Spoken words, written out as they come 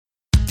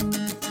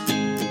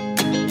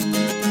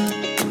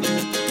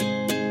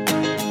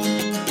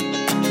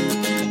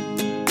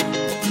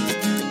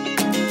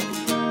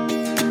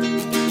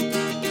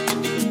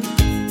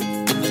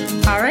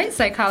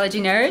psychology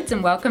nerds,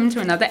 and welcome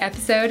to another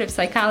episode of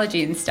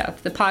Psychology and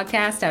Stuff, the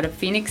podcast out of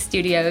Phoenix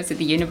Studios at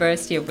the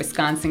University of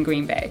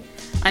Wisconsin-Green Bay.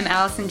 I'm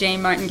Alison Jane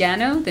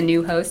Martingano, the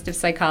new host of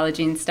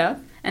Psychology and Stuff,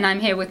 and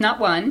I'm here with not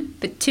one,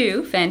 but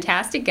two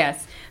fantastic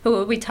guests who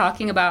will be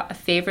talking about a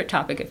favorite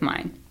topic of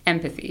mine,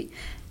 empathy,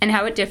 and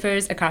how it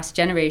differs across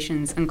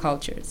generations and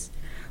cultures.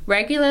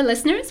 Regular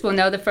listeners will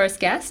know the first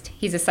guest.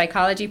 He's a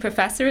psychology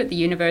professor at the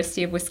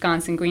University of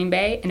Wisconsin-Green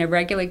Bay and a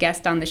regular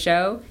guest on the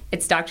show.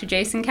 It's Dr.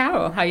 Jason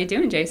Cowell. How are you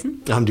doing,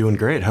 Jason? I'm doing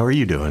great. How are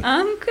you doing?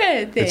 I'm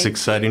good, thanks. It's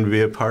exciting to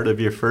be a part of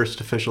your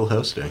first official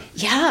hosting.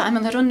 Yeah, I'm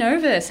a little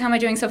nervous. How am I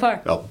doing so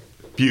far? Oh,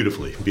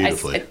 beautifully.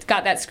 I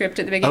got that script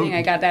at the beginning.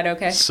 I got that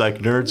okay? Psych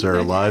nerds are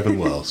alive and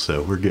well,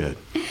 so we're good.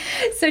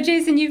 So,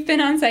 Jason, you've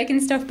been on Psych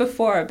and Stuff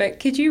before, but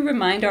could you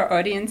remind our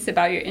audience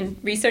about your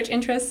research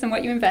interests and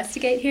what you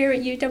investigate here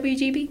at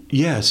UWGB?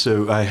 Yeah,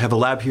 so I have a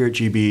lab here at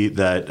GB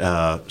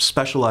that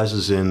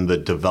specializes in the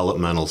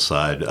developmental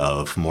side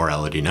of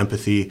morality and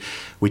empathy.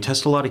 We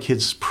test a lot of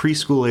kids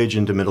preschool age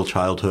into middle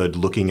childhood,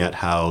 looking at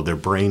how their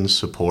brains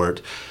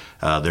support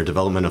their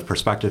development of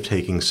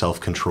perspective-taking,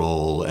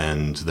 self-control,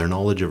 and their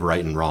knowledge of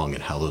right and wrong,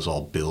 and how those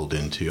all build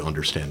into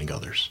understanding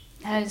others.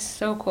 That is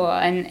so cool.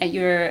 And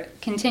you're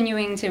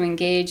continuing to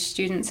engage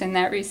students in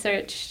that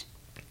research?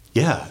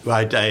 Yeah,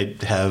 I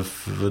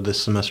have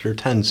this semester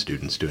 10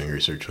 students doing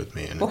research with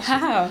me. And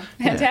wow,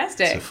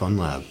 fantastic. Yeah, it's a fun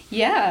lab.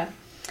 Yeah.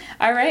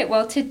 All right,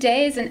 well,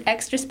 today is an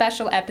extra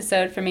special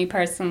episode for me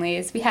personally,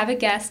 as we have a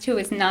guest who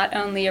is not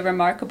only a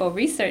remarkable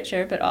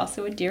researcher, but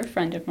also a dear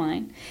friend of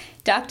mine.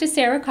 Dr.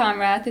 Sara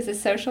Konrath is a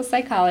social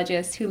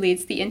psychologist who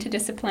leads the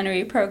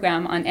interdisciplinary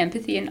program on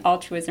empathy and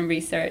altruism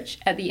research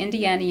at the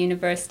Indiana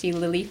University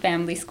Lilly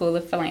Family School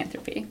of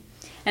Philanthropy.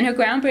 And her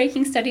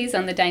groundbreaking studies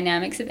on the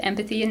dynamics of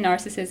empathy and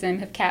narcissism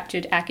have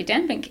captured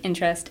academic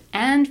interest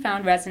and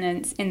found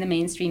resonance in the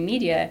mainstream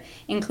media,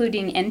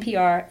 including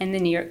NPR and the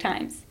New York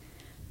Times.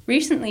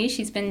 Recently,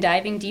 she's been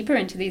diving deeper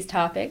into these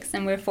topics,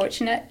 and we're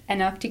fortunate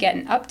enough to get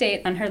an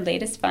update on her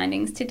latest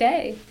findings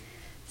today.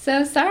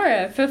 So,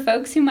 Sara, for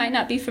folks who might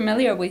not be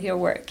familiar with your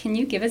work, can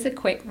you give us a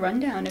quick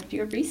rundown of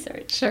your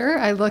research? Sure.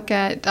 I look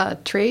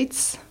at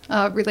traits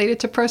related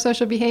to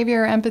prosocial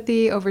behavior or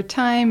empathy over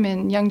time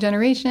in young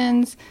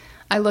generations.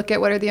 I look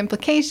at what are the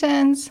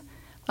implications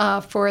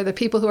for the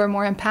people who are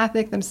more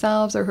empathic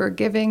themselves or who are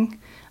giving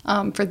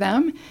for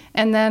them.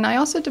 And then I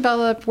also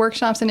develop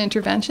workshops and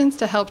interventions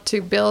to help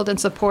to build and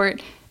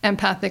support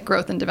empathic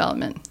growth and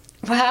development.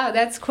 Wow,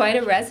 that's quite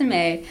a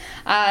resume.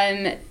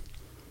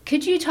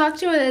 Could you talk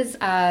to us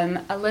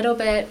a little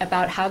bit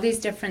about how these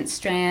different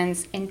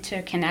strands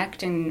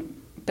interconnect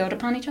and build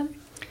upon each other?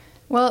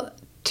 Well,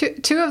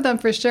 two of them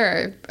for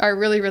sure are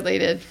really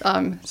related.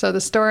 So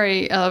the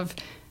story of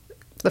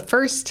the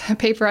first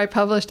paper I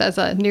published as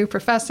a new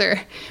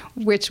professor,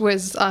 which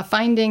was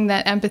finding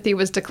that empathy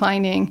was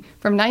declining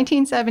from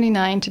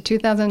 1979 to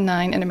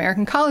 2009 in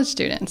American college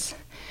students.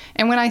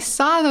 And when I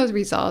saw those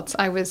results,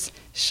 I was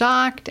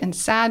shocked and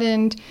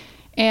saddened,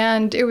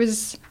 and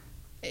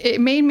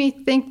it made me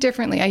think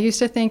differently. I used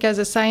to think as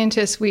a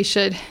scientist we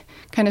should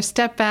kind of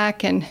step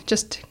back and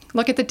just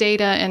look at the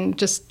data and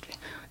just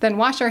then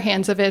wash our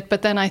hands of it.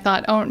 But then I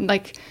thought,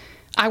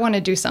 I want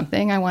to do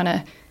something. I want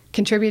to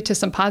contribute to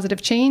some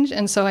positive change.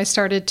 And so I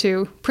started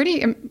to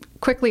pretty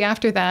quickly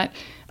after that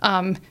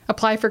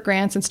apply for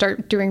grants and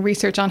start doing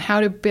research on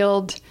how to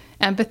build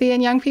empathy in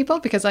young people,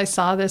 because I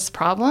saw this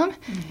problem.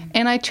 Mm-hmm.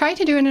 And I tried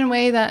to do it in a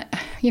way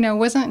that,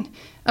 wasn't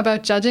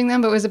about judging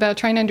them, but was about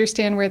trying to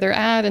understand where they're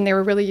at. And they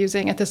were really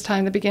using, at this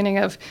time, the beginning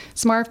of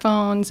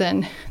smartphones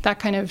and that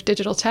kind of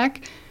digital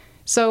tech.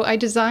 So I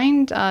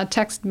designed a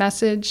text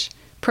message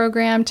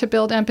program to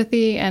build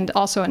empathy and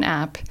also an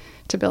app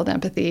to build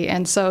empathy.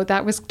 And so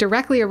that was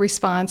directly a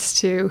response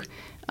to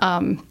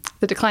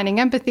the declining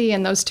empathy,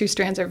 and those two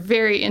strands are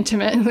very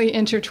intimately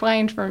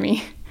intertwined for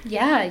me.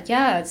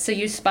 Yeah. So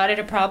you spotted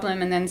a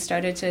problem and then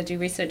started to do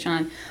research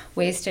on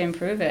ways to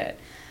improve it.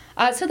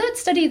 So that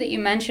study that you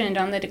mentioned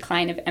on the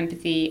decline of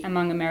empathy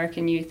among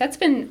American youth, that's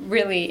been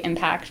really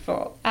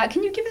impactful.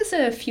 Can you give us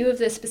a few of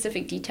the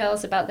specific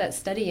details about that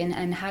study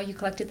and how you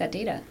collected that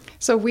data?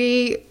 So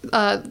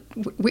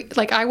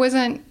I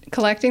wasn't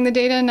collecting the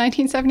data in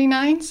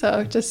 1979,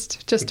 so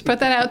just to put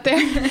that out there,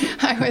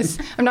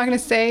 I'm not going to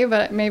say,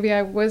 but maybe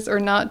I was or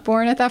not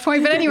born at that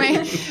point. But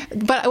anyway,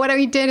 but what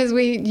we did is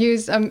we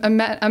used a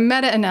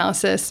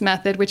meta-analysis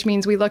method, which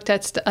means we looked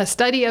at a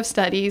study of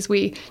studies.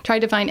 We tried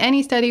to find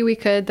any study we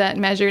could that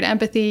measured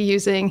empathy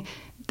using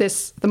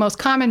the most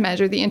common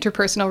measure, the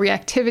interpersonal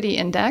reactivity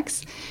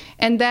index.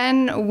 And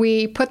then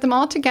we put them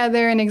all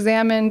together and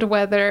examined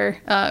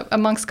whether,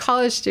 amongst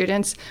college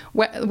students,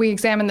 we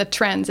examined the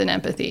trends in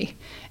empathy.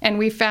 And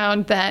we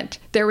found that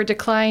there were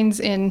declines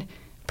in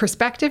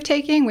perspective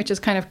taking, which is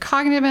kind of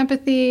cognitive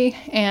empathy,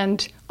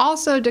 and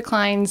also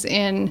declines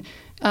in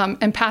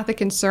empathic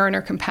concern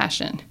or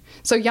compassion.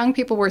 So young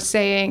people were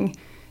saying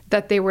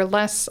that they were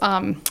less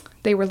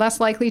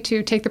likely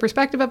to take the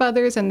perspective of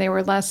others, and they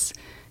were less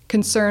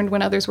concerned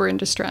when others were in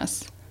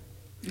distress.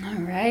 All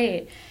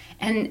right.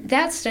 And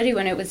that study,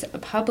 when it was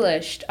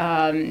published,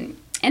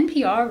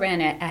 NPR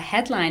ran a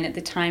headline at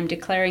the time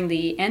declaring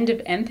the end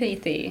of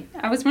empathy.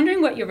 I was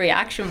wondering what your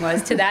reaction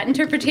was to that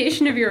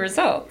interpretation of your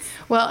results.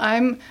 Well,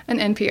 I'm an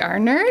NPR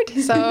nerd,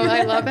 so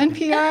I love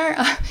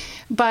NPR.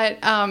 But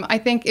I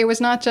think it was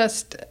not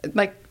just,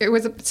 like, it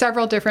was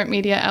several different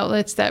media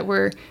outlets that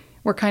were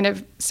kind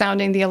of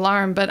sounding the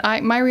alarm. But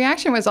my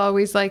reaction was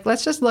always like,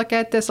 let's just look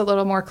at this a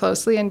little more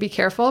closely and be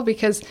careful,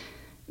 because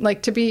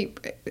like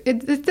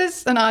is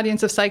this an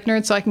audience of psych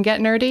nerds so I can get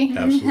nerdy?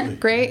 Absolutely.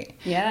 Great.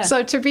 Yeah.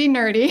 So to be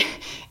nerdy,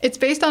 it's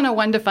based on a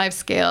 1 to 5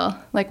 scale.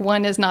 Like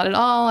 1 is not at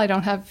all, I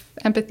don't have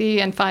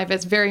empathy, and 5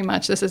 is very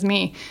much, this is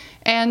me.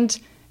 And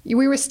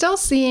we were still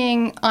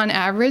seeing on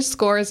average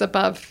scores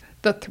above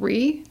the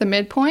 3, the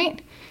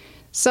midpoint.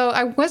 So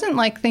I wasn't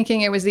like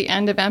thinking it was the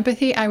end of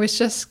empathy, I was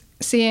just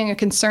seeing a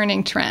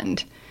concerning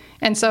trend.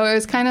 And so it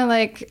was kind of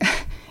like,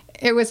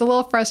 it was a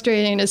little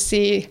frustrating to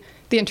see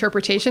the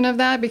interpretation of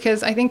that,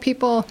 because I think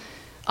people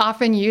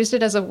often used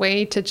it as a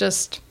way to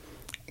just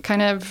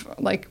kind of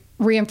like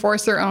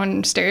reinforce their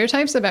own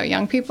stereotypes about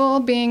young people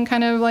being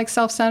kind of like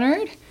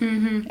self-centered.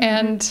 Mm-hmm,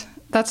 and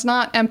that's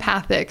not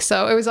empathic.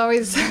 So it was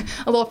always a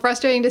little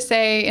frustrating to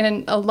say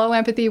in a low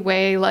empathy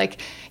way, like,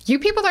 you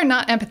people are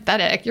not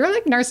empathetic, you're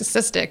like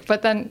narcissistic.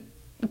 But then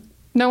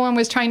no one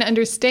was trying to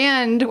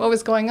understand what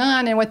was going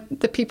on and what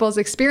the people's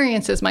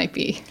experiences might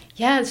be.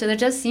 Yeah, so there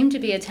does seem to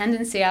be a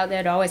tendency out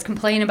there to always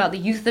complain about the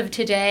youth of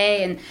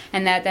today,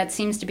 and that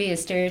seems to be a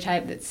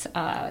stereotype that's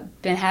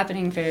been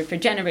happening for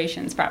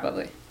generations,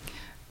 probably.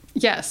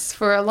 Yes,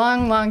 for a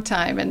long, long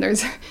time. And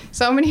there's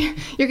so many,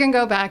 you can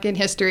go back in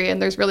history, and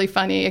there's really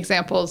funny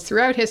examples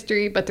throughout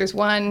history, but there's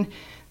one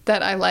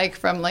that I like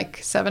from like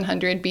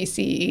 700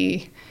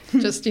 BCE.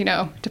 Just,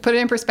 to put it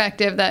in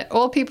perspective, that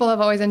old people have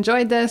always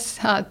enjoyed this,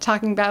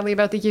 talking badly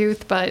about the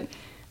youth. But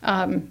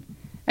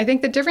I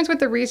think the difference with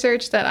the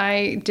research that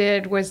I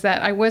did was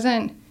that I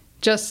wasn't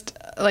just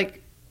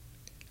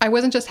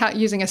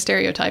using a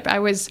stereotype. I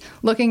was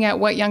looking at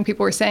what young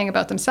people were saying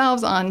about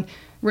themselves on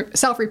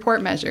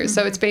self-report measures. Mm-hmm.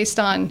 So it's based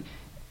on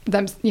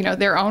them,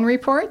 their own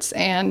reports.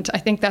 And I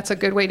think that's a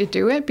good way to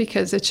do it,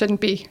 because it shouldn't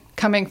be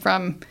coming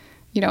from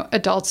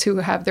adults who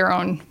have their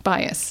own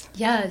bias.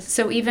 Yeah,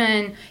 so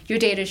even your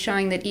data is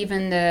showing that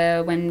even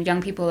when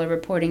young people are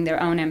reporting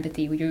their own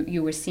empathy,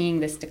 you were seeing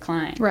this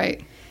decline.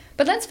 Right.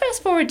 But let's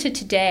fast forward to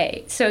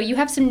today. So you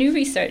have some new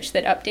research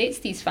that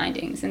updates these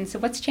findings. And so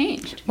what's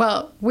changed?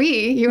 Well,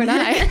 you and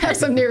I have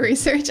some new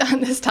research on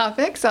this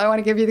topic, so I want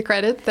to give you the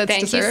credit that's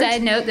deserved. Thank you.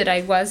 Side note that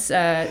I was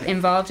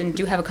involved and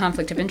do have a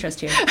conflict of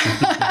interest here.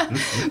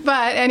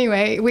 But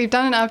anyway, we've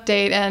done an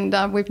update,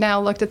 and we've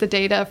now looked at the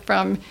data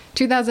from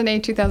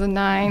 2008,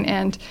 2009,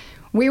 and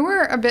we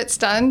were a bit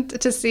stunned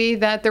to see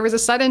that there was a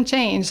sudden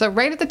change. So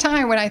right at the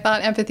time when I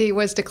thought empathy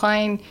was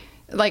declining,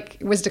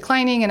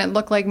 and it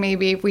looked like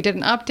maybe if we did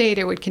an update,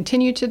 it would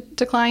continue to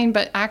decline.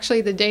 But actually,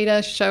 the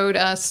data showed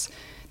us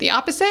the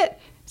opposite.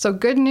 So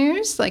good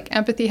news, like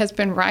empathy has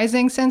been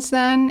rising since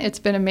then. It's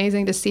been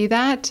amazing to see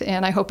that,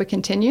 and I hope it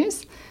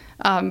continues.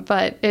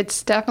 But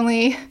it's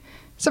definitely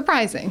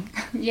surprising.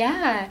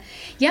 Yeah.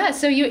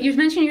 So you've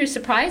mentioned you're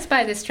surprised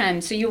by this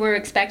trend. So you were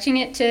expecting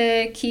it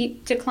to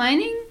keep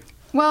declining?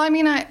 Well, I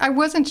mean, I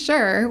wasn't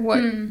sure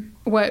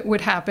what would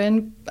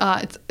happen.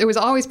 It was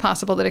always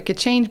possible that it could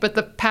change, but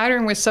the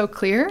pattern was so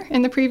clear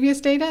in the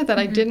previous data that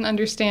I didn't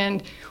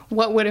understand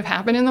what would have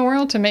happened in the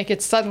world to make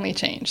it suddenly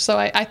change. So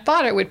I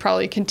thought it would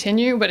probably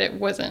continue, but it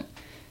wasn't.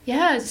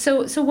 Yeah,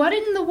 so what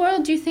in the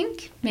world do you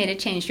think made it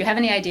change? Do you have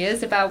any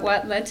ideas about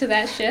what led to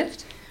that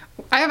shift?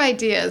 I have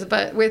ideas,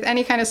 but with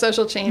any kind of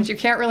social change, you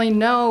can't really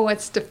know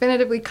what's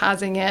definitively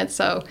causing it.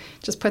 So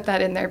just put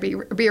that in there,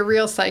 be a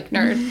real psych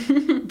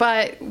nerd.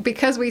 But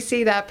because we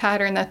see that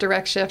pattern, that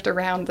direct shift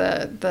around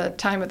the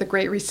time of the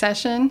Great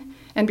Recession,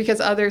 and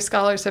because other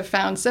scholars have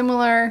found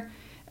similar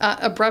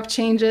abrupt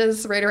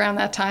changes right around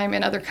that time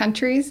in other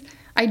countries,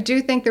 I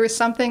do think there was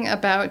something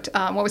about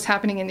what was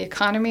happening in the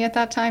economy at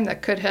that time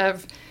that could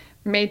have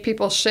made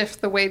people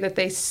shift the way that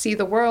they see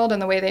the world and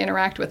the way they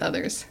interact with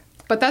others.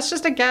 But that's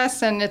just a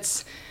guess, and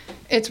it's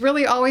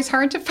really always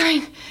hard to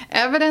find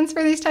evidence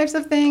for these types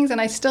of things, and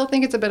I still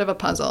think it's a bit of a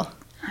puzzle.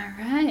 All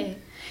right.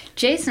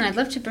 Jason, I'd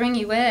love to bring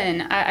you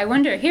in. I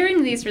wonder,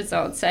 hearing these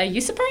results, are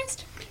you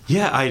surprised?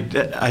 Yeah,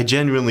 I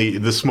genuinely,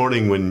 this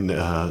morning when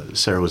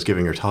Sarah was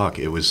giving her talk,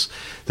 it was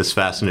this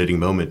fascinating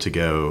moment to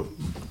go,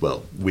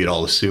 well, we'd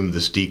all assumed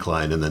this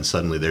decline, and then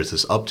suddenly there's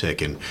this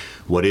uptick, and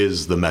what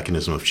is the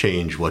mechanism of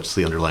change? What's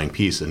the underlying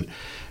piece? And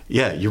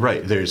yeah, you're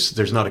right.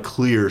 There's not a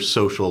clear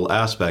social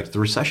aspect. The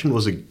recession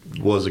was a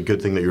good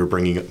thing that you were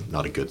bringing up.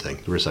 Not a good thing.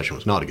 The recession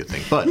was not a good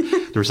thing. But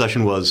the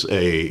recession was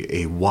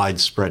a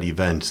widespread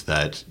event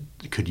that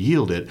could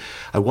yield it.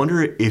 I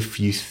wonder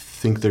if you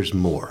think there's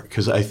more,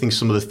 because I think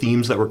some of the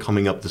themes that were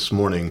coming up this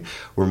morning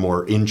were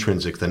more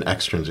intrinsic than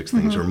extrinsic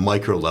things, or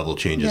micro level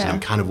changes. Yeah. And I'm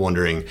kind of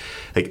wondering,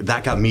 like,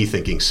 that got me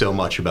thinking so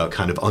much about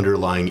kind of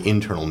underlying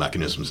internal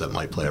mechanisms that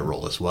might play a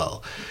role as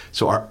well.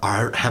 So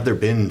have there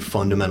been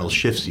fundamental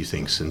shifts, you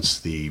think, since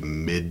the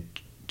mid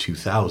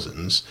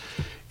 2000s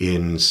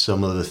in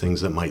some of the things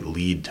that might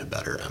lead to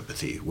better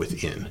empathy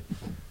within?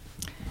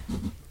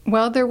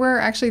 Well, there were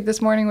actually,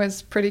 this morning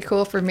was pretty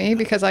cool for me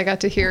because I got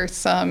to hear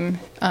some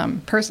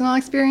personal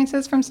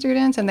experiences from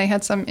students, and they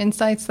had some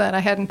insights that I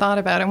hadn't thought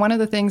about. And one of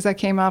the things that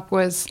came up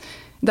was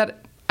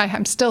that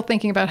I'm still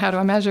thinking about how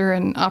to measure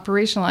and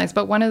operationalize,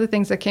 but one of the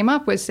things that came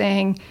up was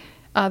saying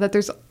that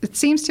it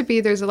seems to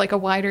be there's like a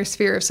wider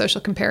sphere of social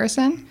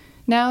comparison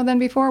now than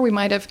before. We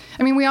might have,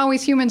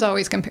 humans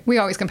always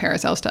compare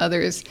ourselves to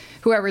others,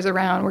 whoever's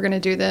around, we're going to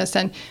do this.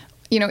 And,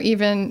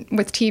 even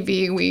with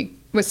TV,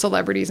 with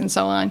celebrities and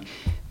so on.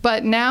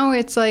 But now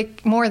it's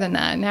like more than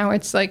that. Now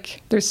it's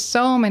like there's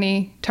so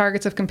many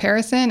targets of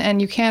comparison,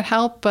 and you can't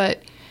help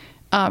but,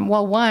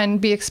 one,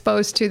 be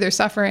exposed to their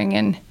suffering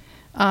and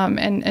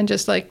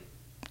just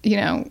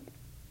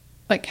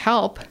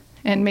help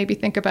and maybe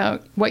think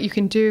about what you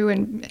can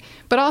do,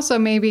 but also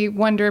maybe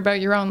wonder about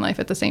your own life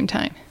at the same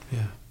time.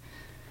 Yeah.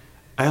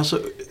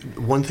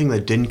 One thing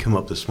that didn't come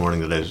up this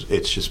morning that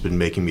it's just been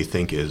making me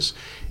think is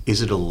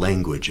it a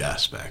language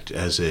aspect?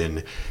 As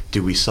in,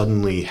 do we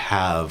suddenly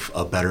have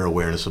a better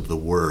awareness of the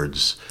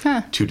words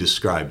to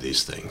describe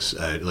these things?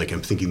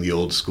 I'm thinking the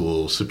old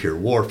school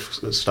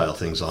Sapir-Whorf style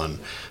things on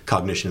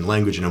cognition and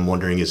language, and I'm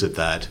wondering, is it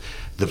that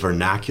the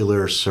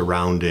vernacular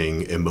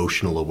surrounding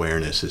emotional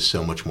awareness is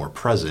so much more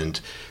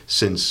present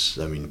since,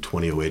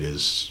 2008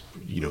 is,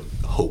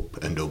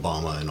 Hope and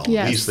Obama and all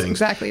of these things.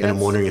 Exactly. And I'm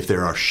wondering if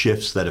there are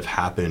shifts that have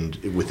happened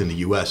within the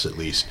U.S. at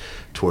least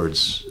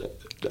towards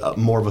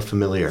more of a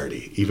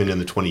familiarity. Even in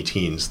the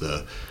 20-teens,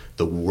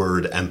 the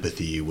word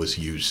empathy was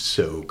used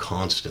so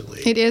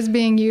constantly. It is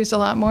being used a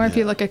lot more. If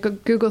you look at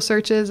Google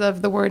searches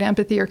of the word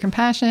empathy or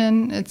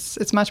compassion,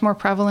 it's much more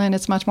prevalent.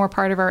 It's much more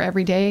part of our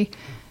everyday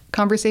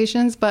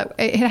conversations. But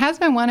it has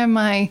been one of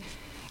my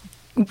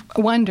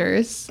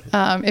wonders,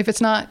 if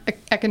it's not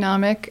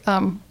economic.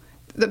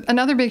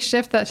 Another big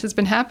shift that has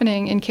been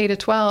happening in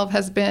K-12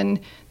 has been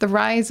the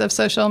rise of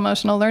social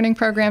emotional learning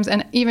programs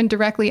and even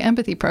directly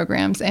empathy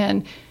programs.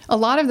 And a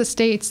lot of the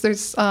states,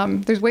 there's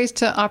ways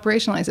to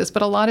operationalize this,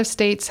 but a lot of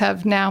states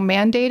have now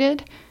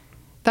mandated.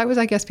 That was,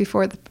 I guess,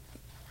 before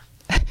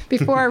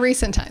our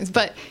recent times.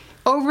 But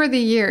over the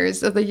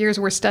years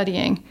we're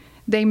studying,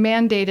 they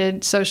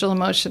mandated social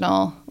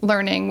emotional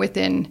learning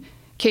within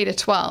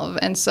K-12,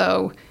 and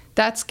so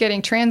that's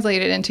getting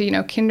translated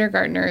into,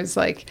 kindergartners,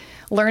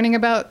 learning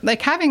about,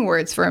 having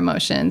words for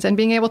emotions and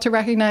being able to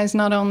recognize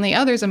not only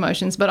others'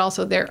 emotions, but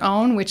also their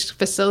own, which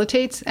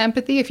facilitates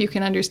empathy if you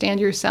can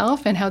understand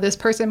yourself and how this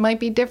person might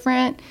be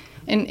different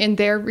in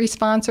their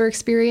response or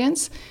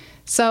experience.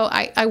 So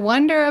I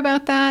wonder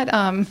about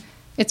that.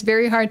 It's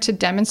very hard to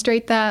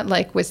demonstrate that,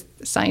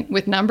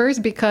 with numbers,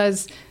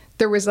 because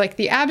there was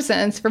the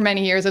absence for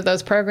many years of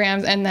those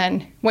programs. And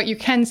then what you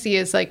can see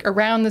is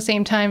around the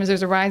same time as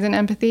there's a rise in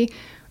empathy,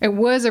 it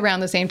was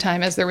around the same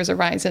time as there was a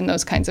rise in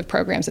those kinds of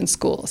programs in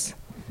schools.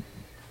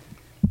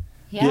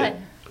 Yeah.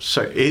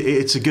 So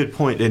it's a good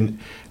point. And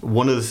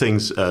one of the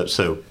things,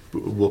 so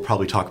we'll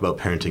probably talk about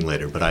parenting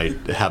later, but I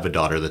have a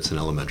daughter that's in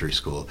elementary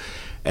school,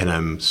 and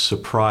I'm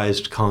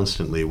surprised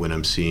constantly when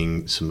I'm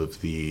seeing some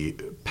of the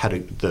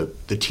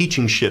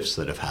teaching shifts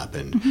that have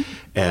happened. Mm-hmm.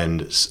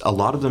 And a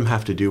lot of them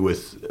have to do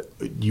with,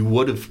 you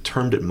would have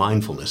termed it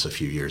mindfulness a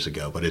few years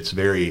ago, but it's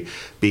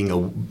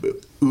being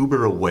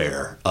uber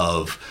aware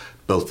of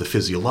both the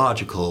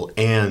physiological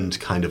and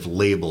kind of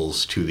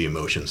labels to the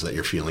emotions that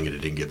you're feeling at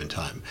any given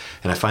time.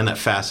 And I find that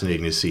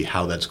fascinating to see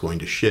how that's going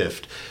to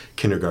shift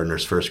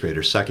kindergartners, first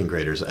graders, second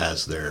graders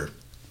as they're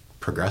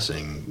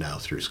progressing now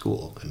through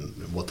school,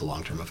 and what the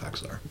long-term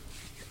effects are.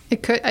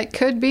 It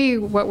could be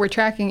what we're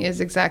tracking is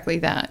exactly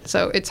that.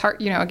 So it's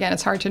hard, again,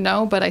 it's hard to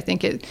know, but I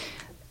think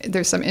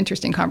there's some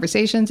interesting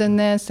conversations in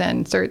this,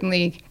 and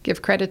certainly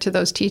give credit to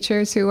those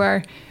teachers who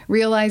are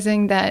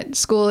realizing that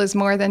school is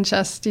more than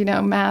just,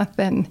 math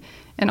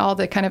and all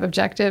the kind of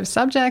objective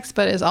subjects,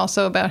 but is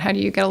also about how do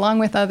you get along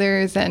with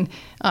others, and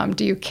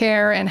do you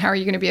care, and how are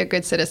you going to be a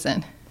good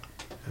citizen?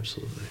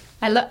 Absolutely.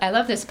 I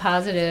love this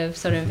positive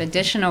sort of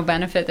additional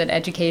benefit that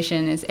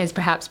education is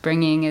perhaps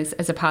bringing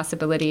as a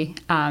possibility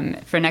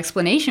for an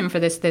explanation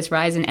for this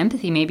rise in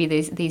empathy, maybe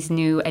these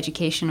new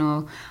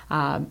educational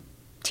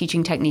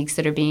teaching techniques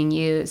that are being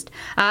used.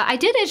 I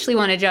did actually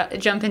want to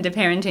jump into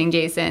parenting,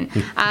 Jason.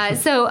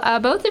 So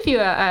both of you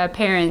are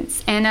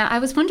parents, and I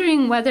was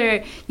wondering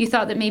whether you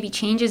thought that maybe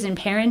changes in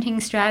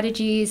parenting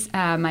strategies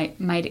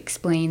might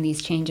explain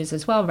these changes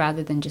as well,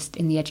 rather than just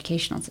in the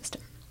educational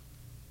system.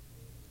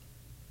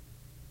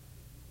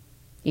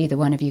 Either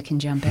one of you can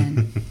jump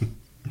in.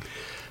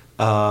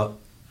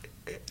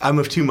 I'm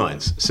of two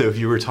minds. So if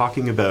you were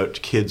talking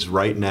about kids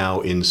right now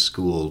in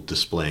school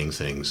displaying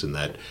things in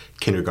that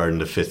kindergarten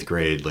to fifth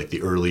grade,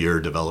 the earlier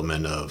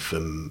development of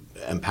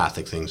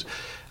empathic things,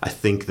 I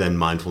think then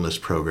mindfulness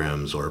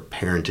programs or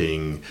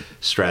parenting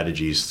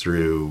strategies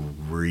through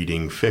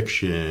reading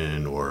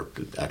fiction, or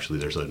actually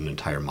there's an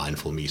entire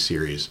Mindful Me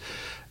series,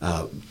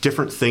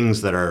 different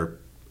things that are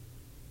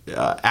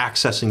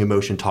accessing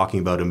emotion, talking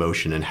about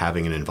emotion, and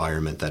having an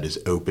environment that is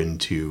open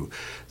to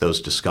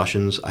those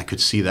discussions, I could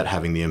see that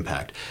having the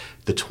impact.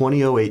 The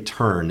 2008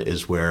 turn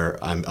is where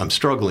I'm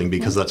struggling,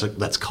 because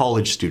that's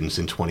college students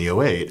in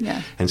 2008,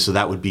 and so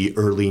that would be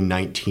early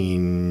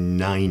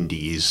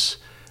 1990s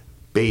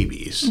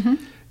babies.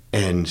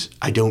 And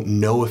I don't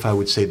know if I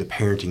would say the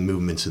parenting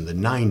movements in the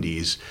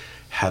 90s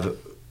have,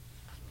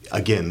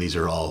 again, these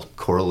are all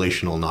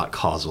correlational, not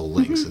causal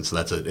links, and so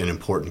that's an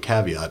important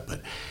caveat,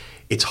 but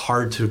it's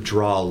hard to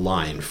draw a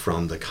line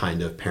from the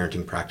kind of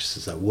parenting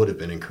practices that would have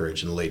been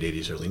encouraged in the late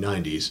 80s, early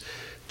 90s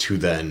to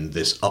then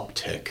this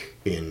uptick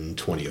in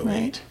 2008.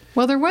 Right.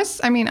 Well, there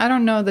was, I mean, I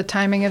don't know the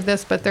timing of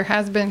this, but there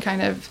has been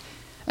kind of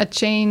a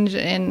change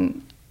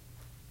in,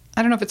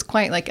 I don't know if it's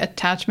quite like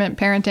attachment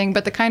parenting,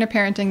 but the kind of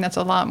parenting that's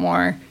a lot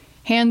more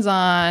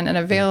hands-on and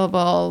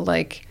available.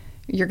 Like,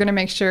 you're going to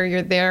make sure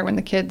you're there when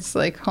the kid's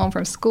like home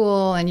from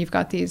school, and you've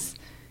got these,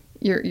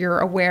 you're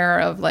aware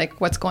of like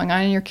what's going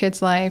on in your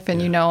kid's life,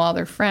 and you know all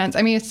their friends.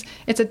 I mean,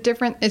 it's a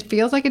different, it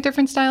feels like a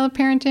different style of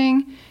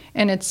parenting,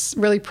 and it's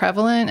really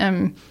prevalent.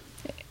 And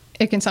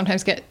it can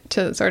sometimes get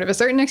to sort of a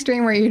certain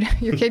extreme where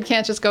your kid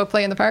can't just go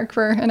play in the park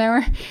for an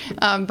hour.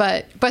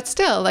 But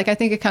still, like, I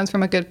think it comes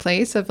from a good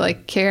place of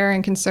like care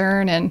and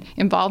concern and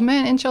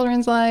involvement in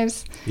children's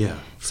lives. Yeah.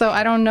 So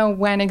I don't know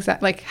when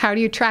exactly, like, how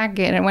do you track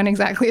it and when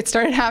exactly it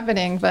started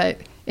happening? But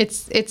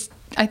it's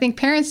I think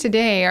parents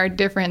today are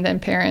different than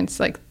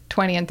parents like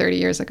 20 and 30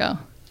 years ago.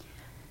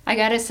 I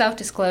got to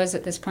self-disclose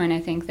at this point, I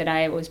think, that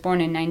I was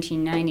born in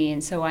 1990,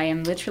 and so I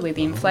am literally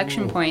the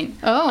inflection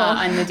point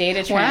on the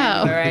data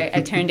trend, where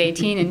I turned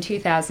 18 in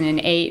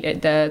 2008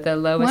 at the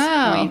lowest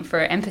point for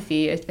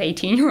empathy with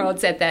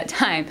 18-year-olds at that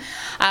time.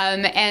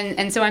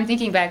 And so I'm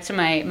thinking back to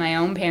my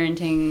own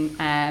parenting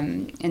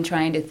and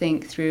trying to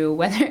think through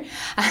whether...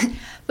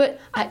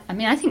 But I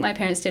mean, I think my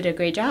parents did a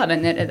great job,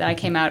 and that I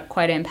came out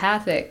quite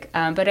empathic.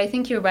 But I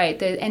think you're right,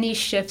 that any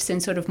shifts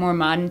in sort of more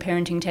modern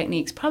parenting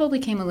techniques probably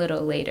came a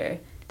little later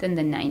than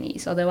the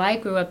 90s, although I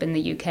grew up in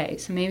the UK,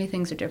 so maybe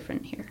things are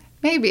different here.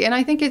 Maybe, and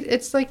I think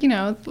it's like, you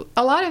know,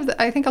 a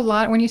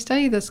lot, when you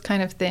study this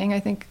kind of thing, I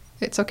think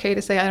it's okay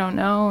to say, I don't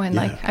know, and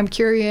like, I'm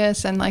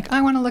curious, and like,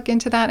 I want to look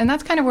into that, and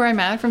that's kind of where I'm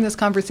at from this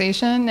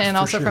conversation, and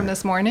also from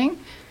this morning.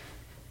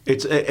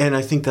 And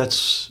I think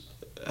that's,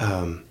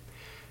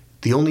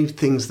 the only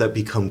things that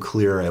become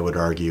clear, I would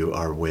argue,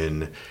 are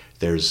when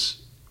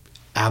there's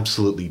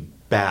absolutely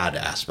bad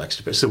aspects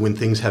to it. So when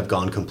things have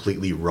gone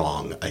completely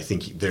wrong, I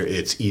think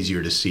it's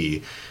easier to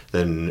see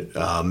than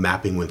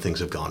mapping when things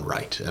have gone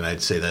right. And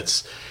I'd say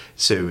that's,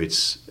 so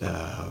it's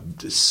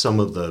some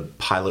of the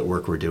pilot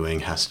work we're doing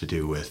has to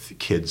do with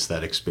kids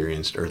that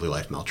experienced early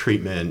life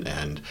maltreatment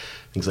and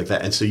things like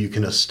that. And so you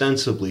can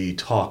ostensibly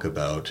talk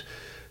about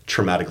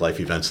traumatic life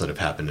events that have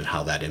happened and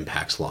how that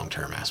impacts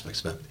long-term aspects.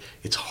 But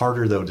it's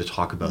harder, though, to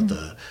talk about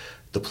the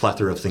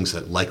plethora of things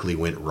that likely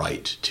went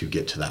right to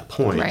get to that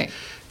point. Right.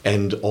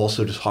 And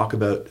also to talk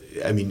about,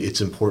 I mean,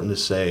 it's important to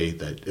say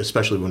that,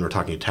 especially when we're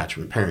talking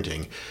attachment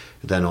parenting,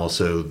 then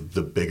also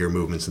the bigger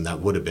movements, and that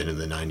would have been in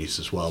the 90s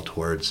as well,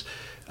 towards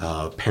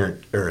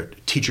parent or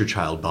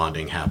teacher-child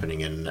bonding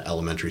happening in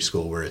elementary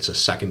school, where it's a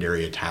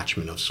secondary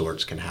attachment of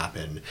sorts can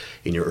happen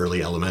in your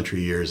early elementary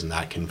years, and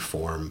that can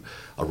form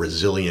a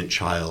resilient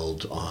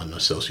child on a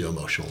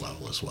socio-emotional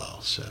level as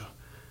well. So,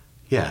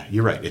 yeah,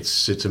 you're right.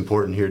 It's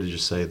important here to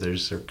just say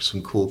there's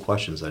some cool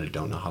questions that I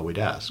don't know how we'd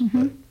ask,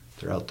 but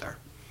they're out there.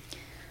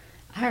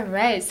 All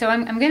right, so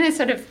I'm going to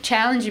sort of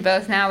challenge you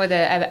both now with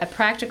a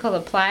practical,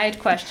 applied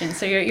question.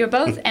 So you're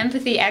both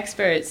empathy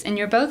experts, and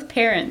you're both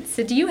parents.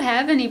 So do you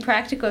have any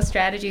practical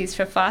strategies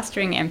for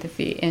fostering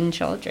empathy in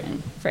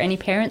children, for any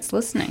parents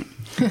listening?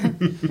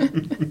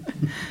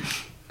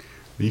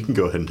 You can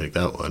go ahead and take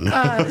that one.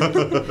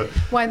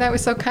 Why, that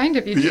was so kind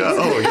of you. Yeah,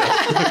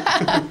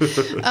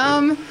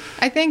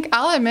 I think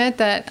I'll admit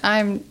that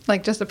I'm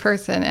like just a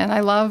person, and I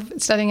love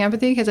studying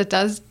empathy because it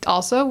does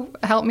also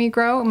help me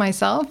grow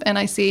myself. And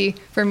I see,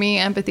 for me,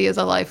 empathy is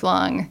a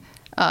lifelong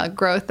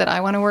growth that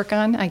I want to work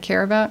on, I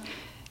care about.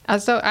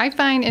 So I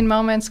find in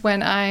moments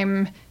when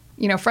I'm,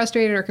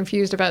 frustrated or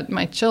confused about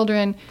my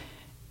children,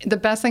 the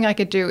best thing I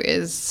could do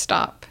is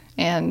stop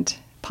and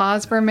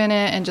pause for a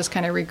minute and just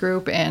kind of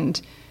regroup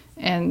and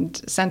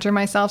center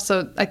myself.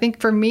 So I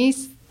think for me,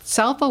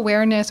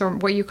 self-awareness, or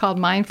what you called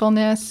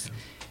mindfulness,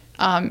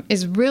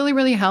 is really,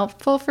 really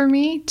helpful for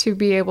me to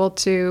be able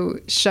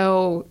to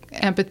show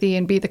empathy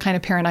and be the kind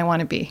of parent I want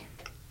to be.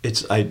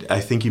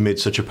 I think you made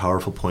such a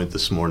powerful point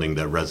this morning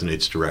that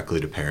resonates directly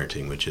to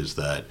parenting, which is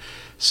that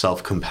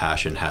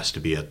self-compassion has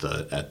to be at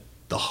the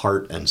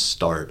heart and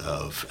start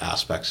of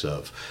aspects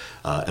of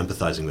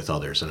empathizing with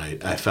others. And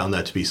I found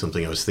that to be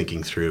something I was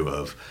thinking through,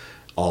 of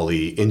all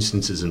the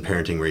instances in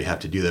parenting where you have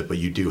to do that, but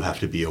you do have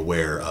to be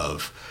aware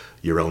of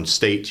your own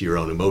state, your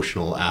own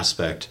emotional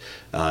aspect,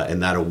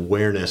 and that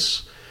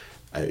awareness.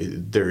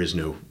 There is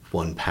no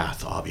one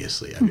path,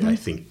 obviously. I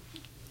think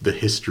the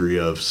history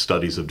of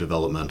studies of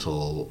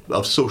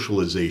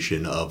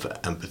socialization of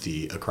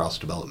empathy across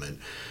development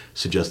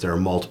suggests there are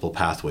multiple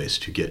pathways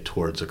to get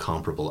towards a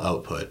comparable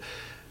output.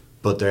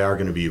 but they are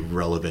going to be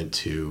relevant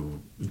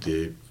to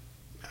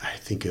I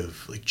think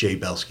of like Jay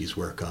Belsky's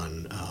work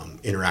on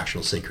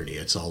interactional synchrony.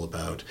 It's all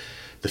about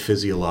the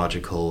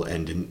physiological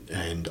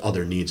and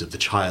other needs of the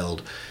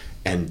child,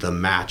 and the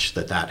match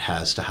that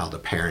has to how the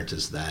parent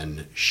is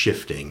then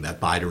shifting, that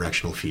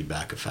bidirectional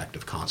feedback effect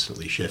of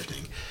constantly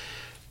shifting.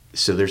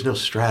 So there's no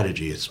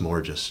strategy, it's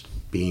more just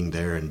being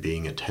there and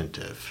being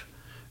attentive,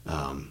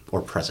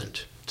 or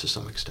present to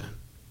some extent.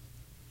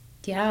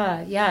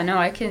 Yeah, no,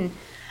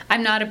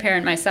 I'm not a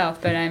parent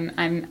myself, but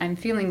I'm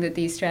feeling that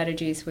these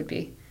strategies would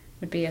be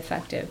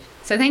effective.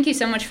 So thank you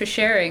so much for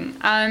sharing.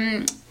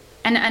 And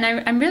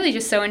I'm really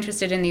just so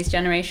interested in these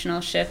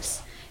generational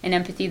shifts in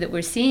empathy that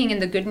we're seeing,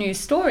 and the good news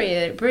story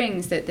that it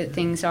brings, that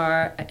things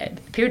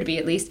appear to be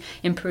at least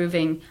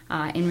improving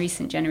in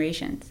recent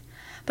generations.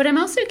 But I'm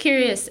also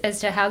curious as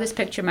to how this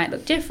picture might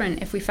look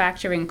different if we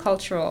factor in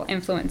cultural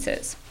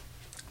influences.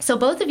 So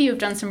both of you have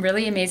done some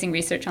really amazing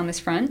research on this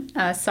front.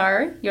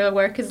 Sara, your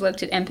work has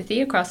looked at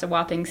empathy across a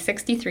whopping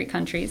 63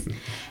 countries.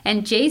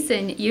 And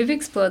Jason, you've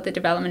explored the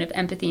development of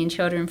empathy in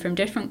children from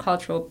different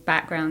cultural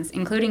backgrounds,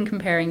 including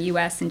comparing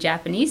US and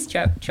Japanese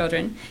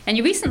children. And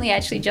you recently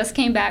actually just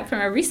came back from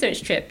a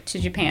research trip to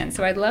Japan.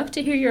 So I'd love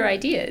to hear your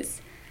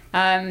ideas.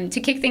 To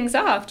kick things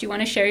off, do you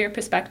want to share your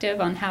perspective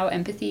on how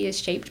empathy is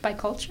shaped by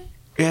culture?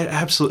 Yeah,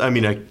 absolutely. I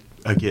mean,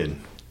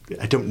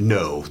 I don't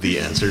know the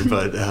answer,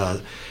 but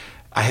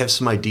I have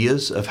some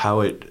ideas of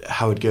how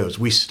it goes.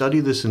 We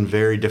study this in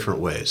very different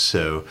ways.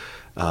 So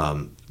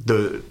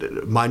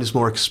mine is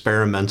more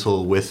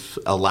experimental with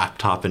a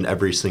laptop in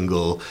every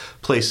single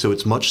place. So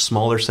it's much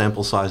smaller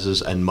sample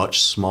sizes and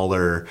much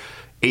smaller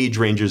age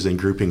ranges and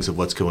groupings of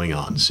what's going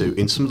on. So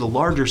in some of the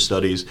larger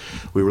studies,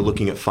 we were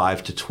looking at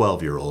 5 to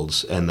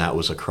 12-year-olds, and that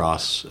was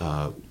across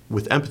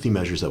with empathy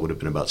measures, that would have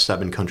been about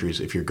 7 countries.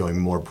 If you're going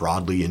more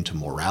broadly into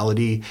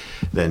morality,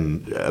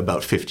 then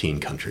about 15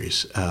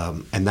 countries.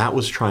 And that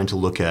was trying to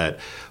look at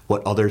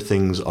what other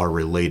things are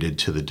related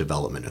to the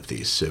development of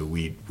these. So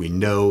we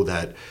know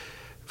that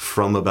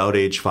from about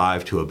age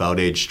 5 to about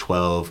age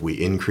 12, we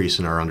increase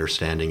in our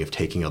understanding of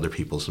taking other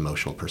people's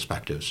emotional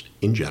perspectives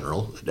in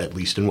general, at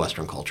least in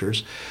Western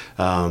cultures,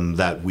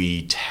 that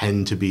we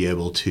tend to be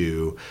able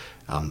to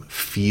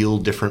feel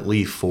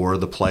differently for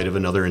the plight of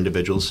another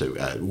individual.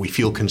 So we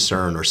feel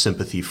concern or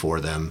sympathy for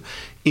them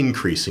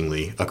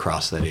increasingly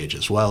across that age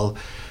as well.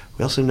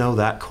 We also know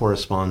that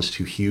corresponds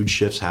to huge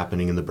shifts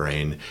happening in the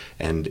brain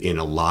and in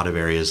a lot of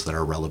areas that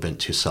are relevant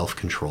to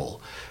self-control.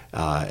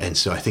 And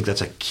so I think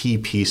that's a key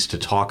piece to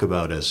talk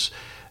about as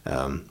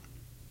a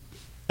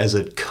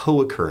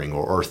co-occurring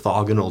or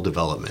orthogonal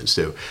development.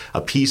 So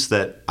a piece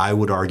that I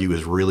would argue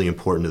is really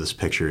important to this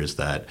picture is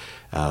that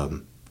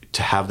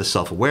to have the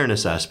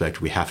self-awareness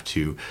aspect, we have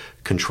to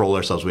control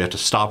ourselves. We have to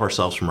stop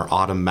ourselves from our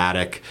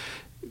automatic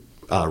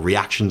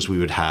reactions we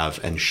would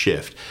have and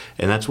shift.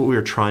 And that's what we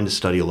were trying to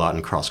study a lot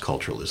in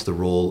cross-cultural, is the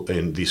role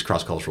in these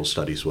cross-cultural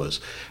studies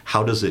was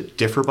how does it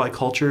differ by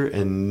culture?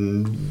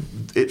 And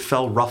it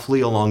fell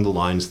roughly along the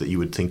lines that you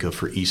would think of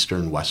for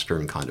Eastern,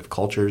 Western kind of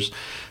cultures,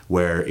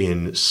 where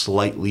in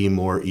slightly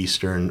more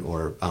Eastern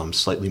or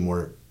slightly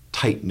more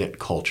tight-knit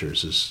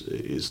cultures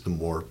is the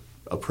more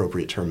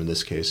appropriate term in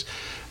this case,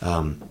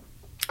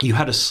 you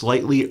had a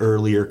slightly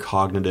earlier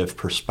cognitive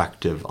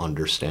perspective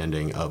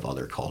understanding of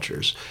other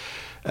cultures.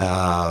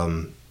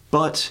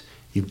 But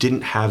you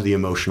didn't have the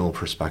emotional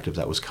perspective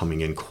that was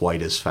coming in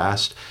quite as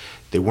fast.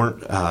 They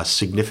weren't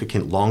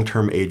significant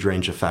long-term age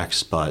range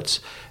effects,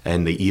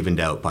 and they evened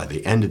out by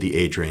the end of the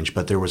age range,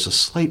 but there was a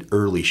slight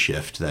early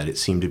shift that it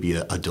seemed to be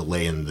a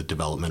delay in the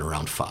development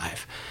around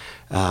 5.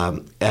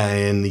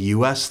 In the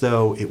US,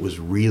 though, it was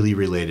really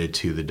related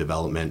to the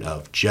development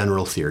of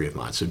general theory of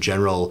mind, so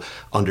general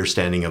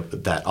understanding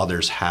of that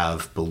others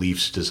have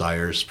beliefs,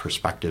 desires,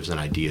 perspectives, and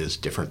ideas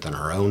different than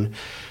our own.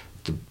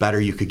 The better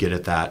you could get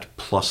at that,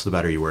 plus the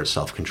better you were at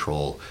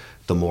self-control,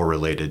 the more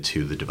related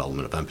to the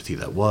development of empathy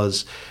that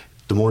was,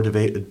 the more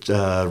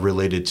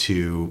related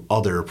to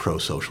other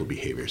pro-social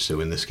behaviors. So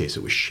in this case,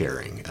 it was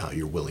sharing,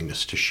 your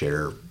willingness to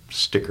share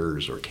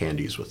stickers or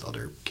candies with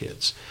other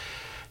kids.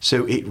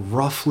 So it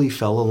roughly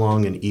fell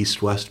along an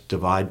east-west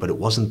divide, but it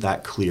wasn't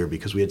that clear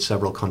because we had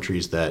several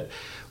countries that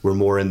were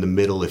more in the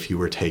middle. If you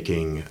were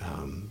taking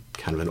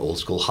kind of an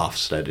old-school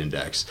Hofstede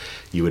index,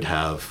 you would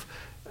have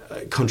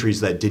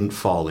countries that didn't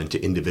fall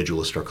into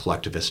individualist or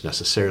collectivist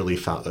necessarily,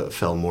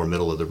 fell more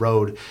middle of the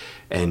road,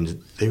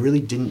 and they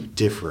really didn't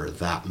differ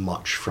that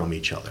much from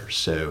each other.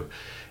 So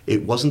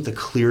it wasn't the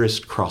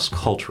clearest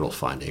cross-cultural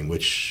finding,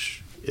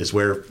 which is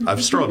where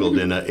I've struggled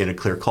in a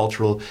clear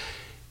cultural.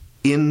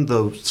 In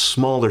the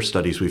smaller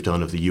studies we've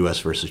done of the US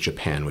versus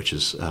Japan, which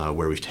is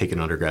where we've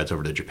taken undergrads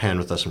over to Japan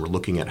with us, and we're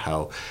looking at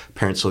how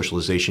parent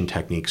socialization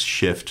techniques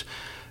shift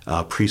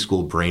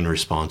preschool brain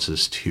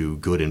responses to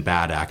good and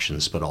bad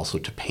actions, but also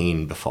to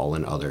pain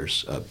befallen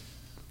others,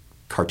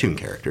 cartoon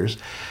characters.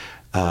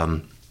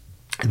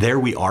 There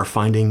we are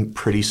finding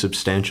pretty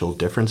substantial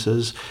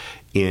differences.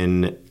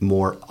 in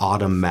more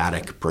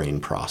automatic brain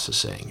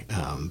processing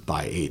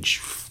by age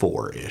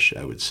 4-ish,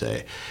 I would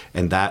say.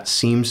 And that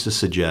seems to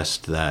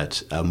suggest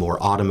that a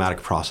more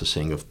automatic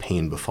processing of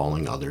pain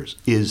befalling others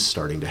is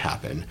starting to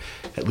happen,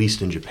 at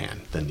least in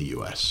Japan, than the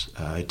U.S.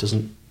 It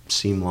doesn't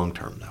seem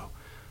long-term, though.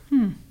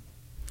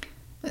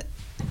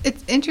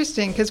 It's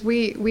interesting because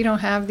we don't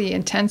have the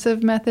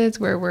intensive methods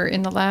where we're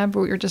in the lab,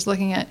 where we're just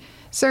looking at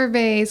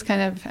surveys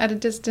kind of at a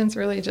distance,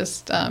 really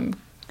just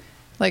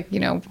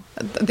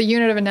the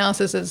unit of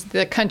analysis is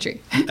the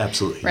country.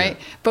 Absolutely. Right?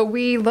 Yeah. But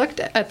we looked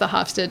at the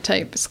Hofstede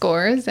type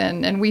scores,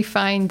 and we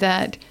find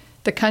that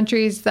the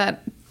countries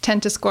that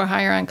tend to score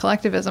higher on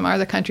collectivism are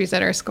the countries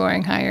that are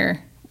scoring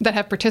higher, that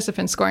have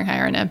participants scoring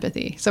higher on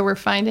empathy. So we're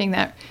finding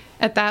that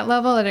at that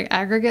level, at an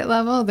aggregate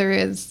level, there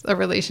is a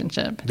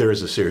relationship. There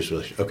is a serious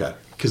relationship. Okay.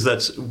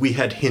 Because we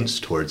had hints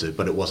towards it,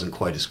 but it wasn't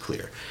quite as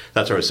clear.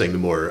 That's what I was saying, the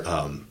more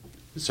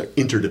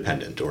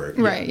interdependent or...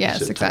 Right,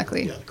 yes,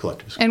 exactly. Yeah,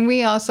 collective. And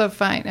we also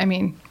find,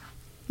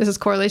 this is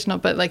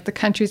correlational, but like the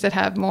countries that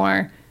have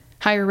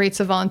higher rates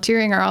of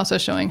volunteering are also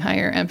showing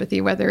higher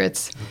empathy, whether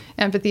it's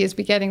empathy is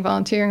begetting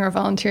volunteering or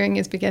volunteering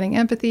is begetting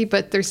empathy,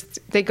 but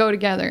they go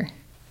together.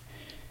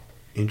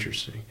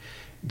 Interesting.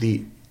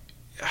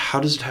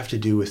 How does it have to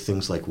do with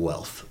things like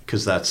wealth?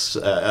 Because that's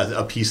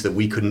a piece that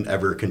we couldn't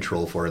ever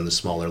control for in the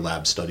smaller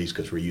lab studies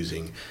because we're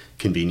using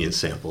convenience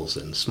samples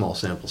and small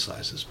sample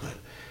sizes. But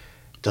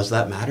does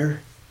that matter?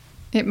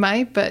 It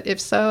might, but if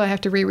so, I have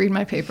to reread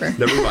my paper.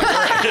 Never mind. All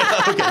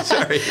right. Okay,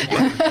 sorry.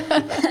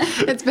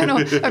 It's been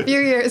a few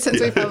years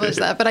since we published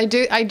that, but I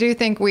do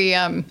think we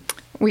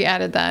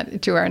added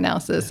that to our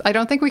analysis. I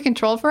don't think we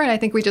controlled for it. I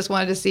think we just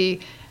wanted to see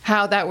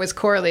how that was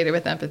correlated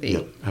with empathy.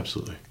 Yep,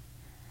 absolutely.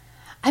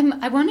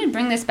 I wanted to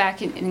bring this back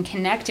and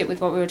connect it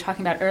with what we were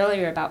talking about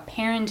earlier about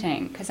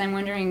parenting, because I'm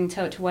wondering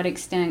to what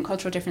extent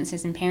cultural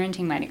differences in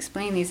parenting might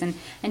explain these. And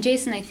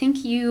Jason, I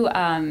think you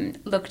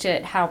looked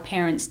at how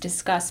parents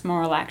discuss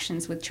moral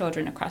actions with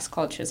children across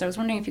cultures. I was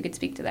wondering if you could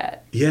speak to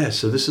that. Yeah,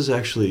 so this is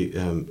actually,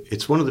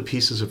 it's one of the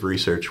pieces of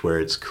research where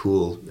it's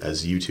cool,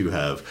 as you two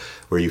have,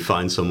 where you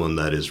find someone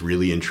that is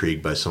really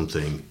intrigued by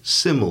something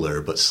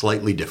similar but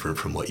slightly different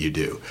from what you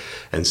do.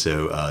 And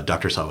so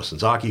Dr. Sara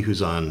Konrath,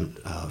 who's on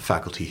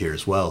faculty here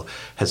as well,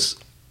 has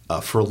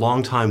for a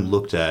long time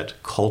looked at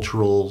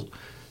cultural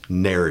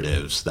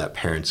narratives that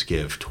parents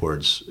give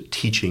towards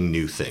teaching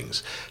new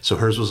things. So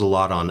hers was a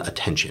lot on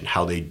attention,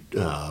 how they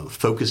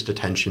focused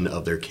attention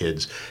of their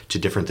kids to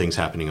different things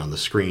happening on the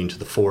screen, to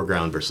the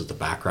foreground versus the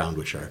background,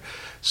 which are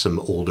some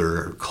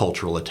older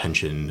cultural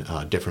attention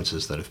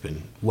differences that have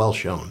been well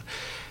shown.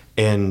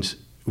 And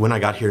when I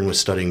got here and was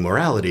studying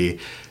morality,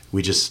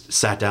 we just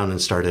sat down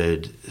and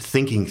started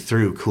thinking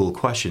through cool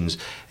questions.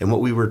 And what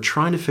we were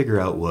trying to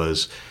figure out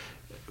was,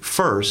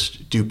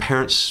 first, do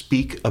parents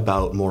speak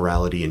about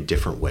morality in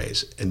different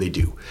ways? And they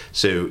do.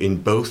 So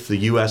in both the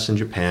US and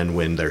Japan,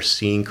 when they're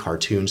seeing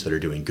cartoons that are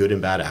doing good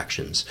and bad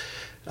actions,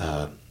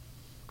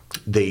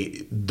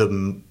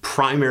 the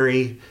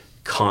primary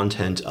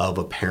content of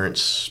a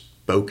parent's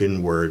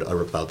spoken word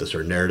about this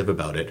or narrative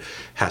about it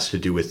has to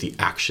do with the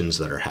actions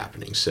that are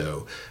happening.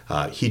 So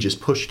he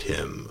just pushed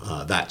him,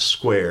 that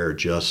square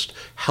just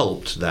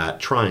helped that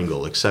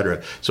triangle,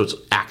 etc. So it's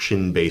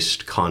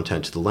action-based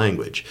content to the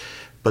language.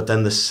 But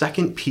then the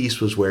second piece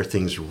was where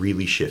things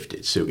really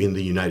shifted. So in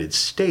the United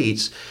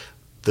States,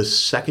 the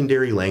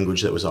secondary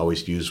language that was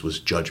always used was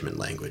judgment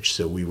language.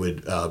 So we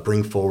would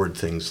bring forward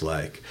things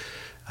like,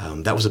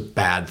 that was a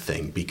bad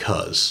thing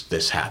because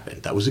this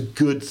happened. That was a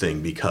good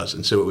thing because.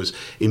 And so it was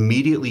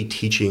immediately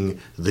teaching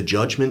the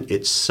judgment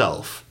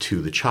itself to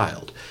the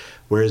child.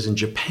 Whereas in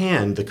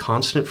Japan, the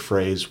constant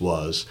phrase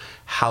was,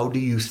 how do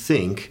you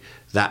think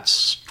that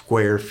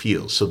square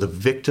feels? So the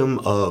victim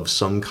of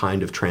some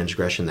kind of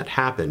transgression that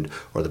happened,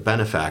 or the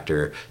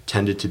benefactor,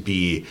 tended to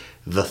be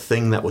the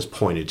thing that was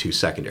pointed to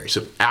secondary.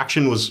 So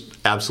action was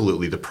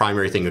absolutely the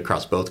primary thing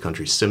across both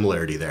countries,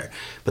 similarity there.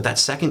 But that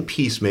second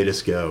piece made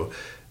us go,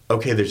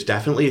 okay, there's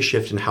definitely a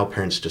shift in how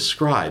parents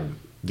describe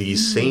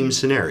these same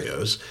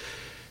scenarios.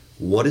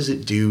 What does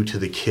it do to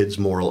the kid's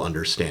moral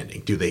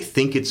understanding? Do they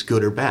think it's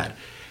good or bad?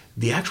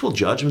 The actual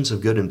judgments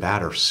of good and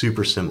bad are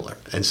super similar.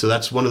 And so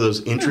that's one of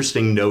those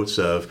interesting notes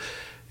of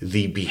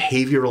the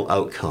behavioral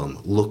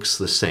outcome looks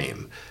the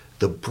same.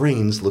 The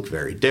brains look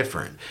very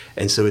different.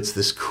 And so it's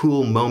this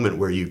cool moment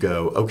where you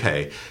go,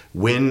 okay,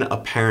 when a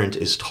parent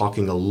is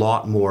talking a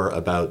lot more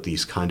about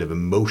these kind of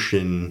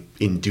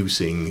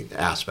emotion-inducing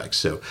aspects,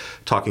 so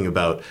talking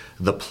about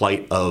the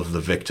plight of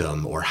the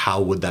victim, or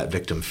how would that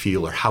victim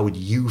feel, or how would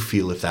you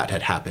feel if that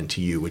had happened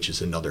to you, which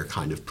is another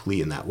kind of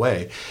plea in that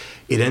way,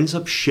 it ends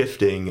up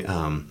shifting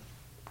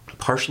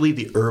partially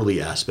the early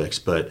aspects,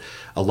 but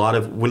a lot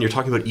of, when you're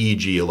talking about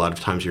EEG, a lot of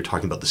times you're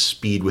talking about the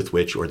speed with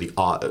which, or the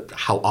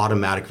how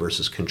automatic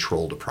versus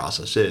controlled a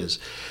process is.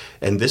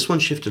 And this one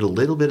shifted a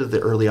little bit of the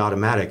early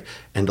automatic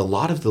and a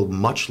lot of the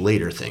much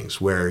later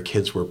things where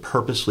kids were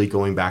purposely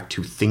going back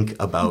to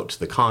think about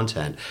the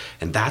content.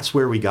 And that's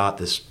where we got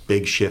this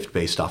big shift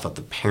based off of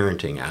the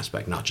parenting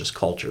aspect, not just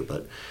culture,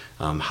 but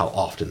how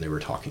often they were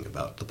talking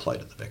about the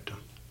plight of the victim.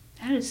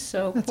 That is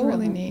so cool. That's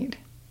really neat.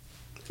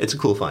 It's a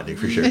cool finding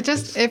for sure.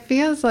 It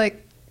feels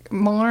like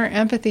more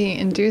empathy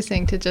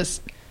inducing to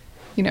just,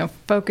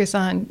 focus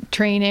on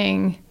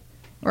training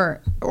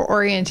or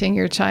orienting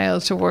your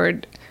child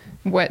toward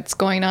what's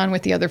going on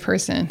with the other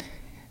person.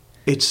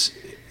 It's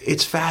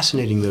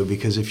fascinating, though,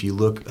 because if you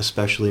look,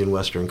 especially in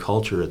Western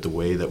culture, at the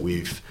way that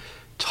we've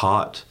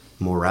taught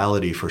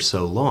morality for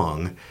so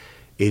long,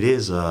 it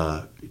is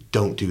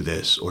don't do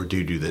this or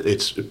do this.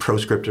 It's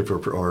proscriptive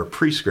or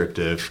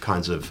prescriptive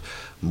kinds of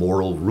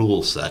moral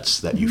rule sets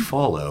that you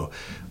follow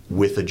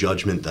with a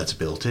judgment that's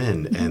built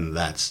in. And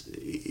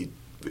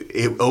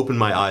it opened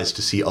my eyes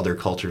to see other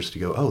cultures to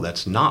go, oh,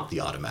 that's not the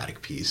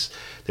automatic piece.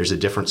 There's a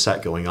different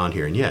set going on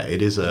here. And yeah,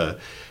 it's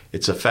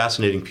a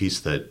fascinating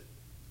piece that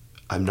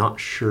I'm not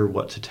sure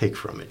what to take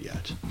from it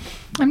yet.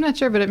 I'm not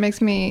sure, but it makes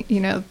me,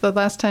 the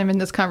last time in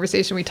this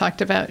conversation we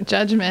talked about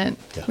judgment,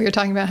 we were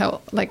talking about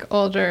how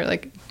older,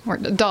 more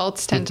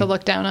adults tend to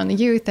look down on the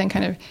youth and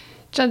kind of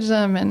judge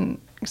them and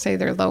say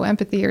they're low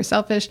empathy or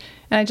selfish.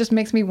 And it just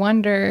makes me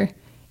wonder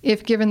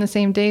if given the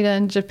same data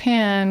in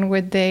Japan,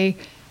 would they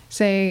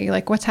say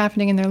what's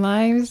happening in their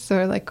lives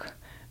or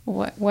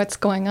what's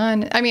going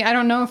on? I mean, I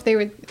don't know if they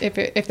would,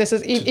 if this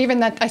is even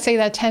that, I say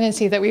that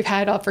tendency that we've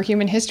had all for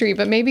human history,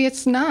 but maybe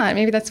it's not.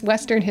 Maybe that's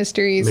Western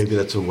histories. Maybe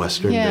that's a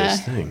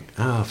Western-based thing.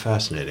 Oh,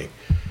 fascinating.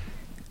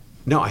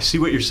 No, I see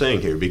what you're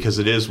saying here, because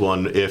it is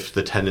one, if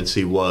the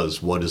tendency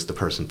was, what is the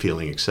person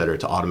feeling, et cetera,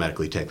 to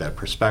automatically take that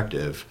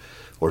perspective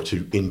or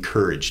to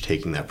encourage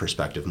taking that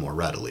perspective more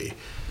readily,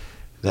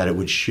 that it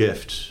would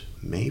shift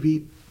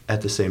maybe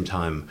at the same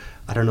time.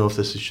 I don't know if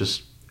this is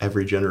just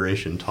every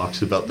generation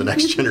talks about the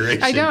next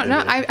generation. I don't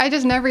know. I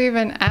just never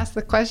even asked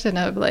the question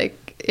of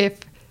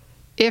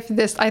if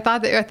this. I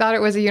thought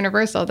it was a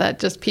universal that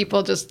just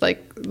people just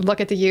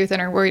look at the youth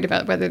and are worried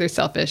about whether they're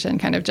selfish and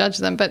kind of judge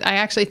them. But I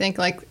actually think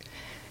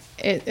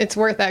it's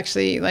worth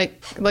actually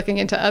looking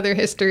into other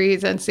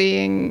histories and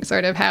seeing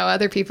sort of how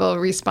other people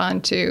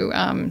respond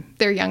to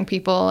their young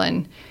people,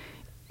 and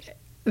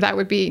that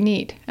would be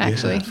neat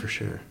actually. Yeah, for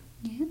sure.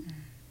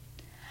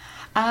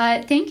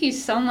 Thank you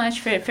so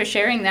much for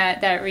sharing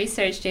that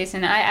research,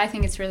 Jason. I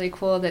think it's really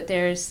cool that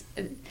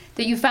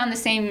that you found the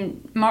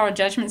same moral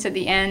judgments at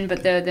the end,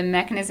 but the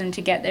mechanism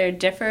to get there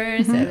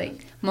differs,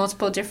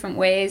 multiple different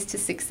ways to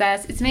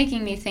success. It's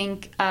making me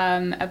think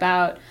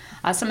about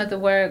some of the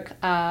work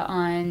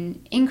on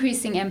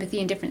increasing empathy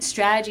and different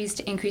strategies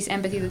to increase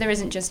empathy, that there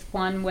isn't just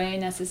one way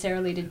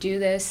necessarily to do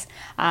this.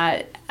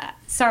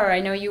 Sarah, I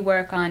know you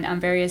work on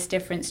various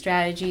different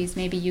strategies.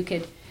 Maybe you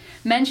could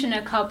mention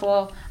a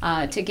couple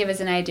to give us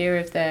an idea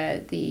of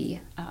the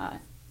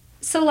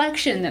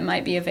selection that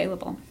might be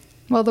available.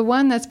 Well, the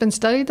one that's been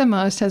studied the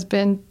most has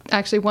been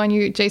actually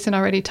one Jason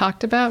already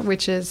talked about,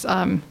 which is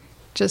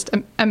just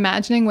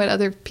imagining what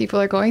other people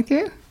are going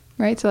through,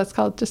 right? So that's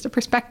called just a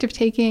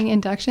perspective-taking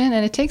induction.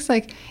 And it takes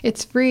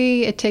it's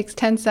free, it takes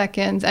 10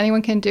 seconds,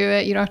 anyone can do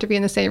it, you don't have to be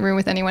in the same room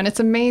with anyone. It's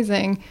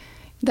amazing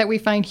that we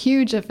find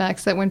huge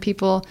effects that when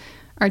people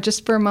are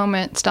just for a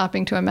moment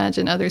stopping to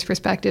imagine others'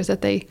 perspectives,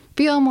 that they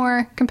feel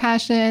more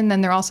compassion,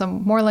 then they're also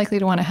more likely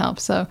to want to help.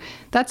 So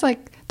that's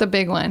the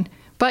big one.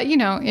 But,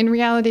 in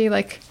reality,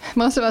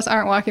 most of us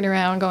aren't walking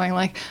around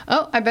going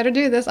oh, I better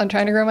do this. I'm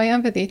trying to grow my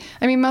empathy.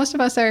 I mean, most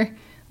of us are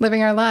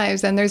living our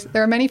lives, and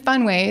there are many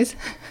fun ways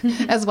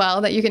as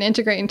well that you can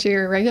integrate into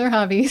your regular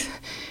hobbies.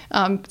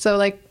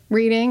 So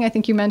reading, I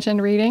think you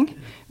mentioned reading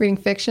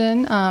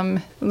fiction,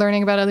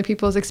 learning about other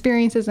people's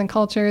experiences and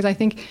cultures. I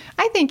think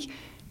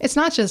it's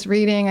not just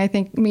reading. I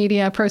think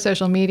media,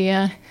 pro-social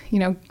media,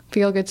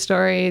 feel-good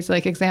stories,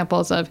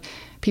 examples of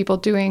people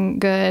doing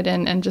good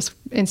and just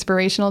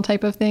inspirational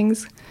type of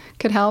things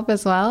could help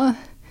as well.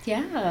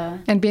 Yeah.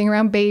 And being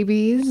around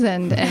babies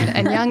and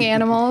young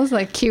animals,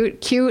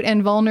 cute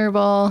and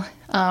vulnerable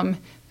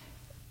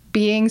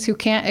beings who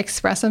can't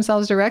express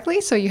themselves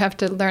directly, so you have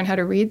to learn how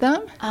to read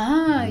them.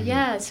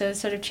 Yeah. So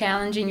sort of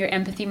challenging your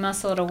empathy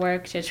muscle to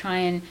work to try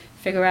and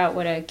figure out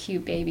what a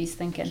cute baby's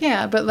thinking.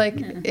 Yeah, but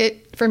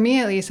it, for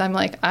me at least, I'm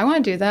I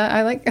want to do that.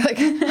 I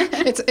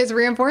it's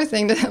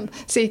reinforcing to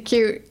see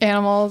cute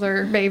animals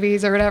or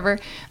babies or whatever,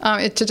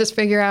 to just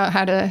figure out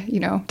how to,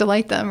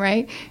 delight them,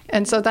 right?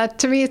 And so that,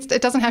 to me,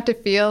 it doesn't have to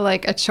feel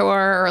like a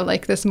chore or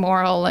this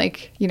moral,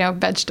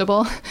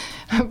 vegetable,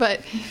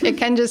 but it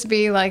can just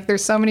be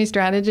there's so many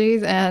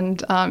strategies.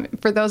 And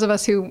for those of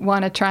us who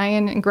want to try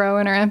and grow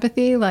in our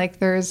empathy,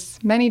 there's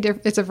many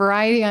different, it's a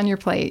variety on your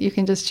plate. You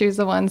can just choose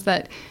the ones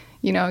that,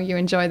 you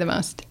enjoy the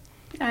most.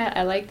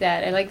 I like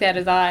that. I like that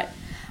a lot.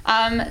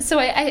 So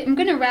I'm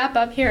going to wrap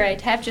up here. I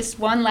have just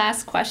one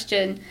last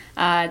question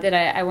that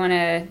I want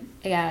to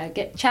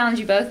challenge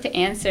you both to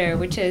answer,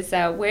 which is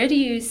where do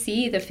you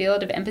see the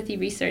field of empathy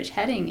research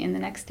heading in the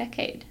next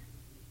decade?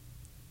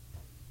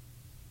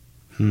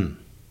 I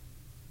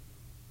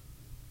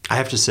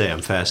have to say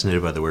I'm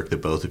fascinated by the work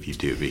that both of you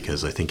do,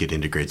 because I think it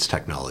integrates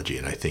technology,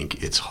 and I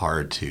think it's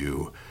hard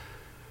to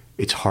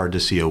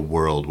see a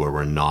world where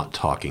we're not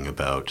talking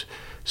about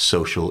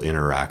social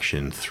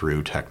interaction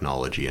through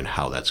technology and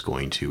how that's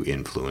going to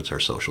influence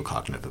our social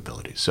cognitive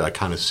abilities. So I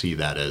kind of see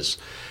that as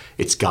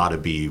it's got to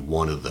be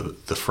one of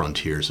the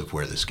frontiers of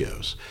where this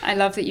goes. I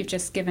love that you've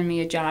just given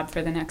me a job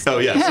for the next. Oh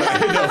yes,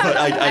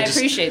 I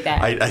appreciate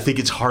that. I think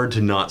it's hard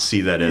to not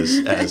see that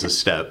as a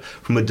step.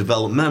 From a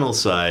developmental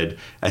side,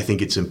 I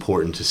think it's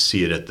important to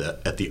see it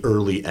at the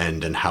early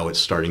end and how it's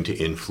starting to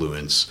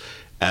influence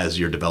as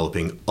you're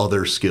developing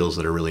other skills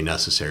that are really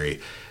necessary.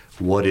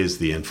 What is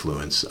the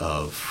influence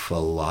of a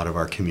lot of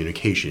our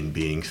communication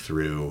being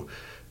through?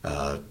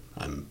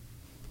 I'm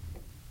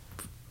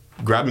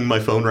grabbing my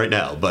phone right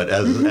now, but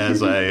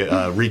as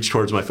I reach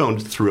towards my phone,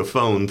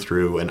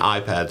 through an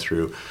iPad,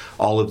 through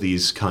all of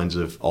these kinds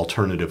of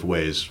alternative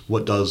ways,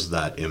 what does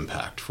that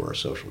impact for our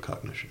social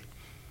cognition?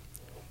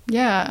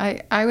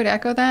 Yeah, I would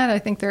echo that. I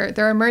think there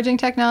are emerging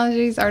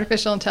technologies,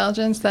 artificial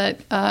intelligence, that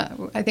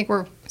I think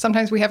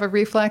sometimes we have a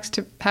reflex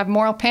to have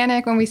moral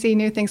panic when we see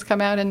new things come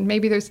out, and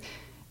maybe there's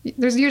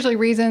usually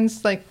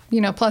reasons, like,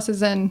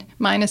 pluses and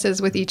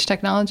minuses with each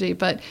technology.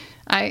 But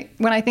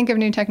when I think of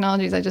new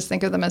technologies, I just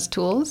think of them as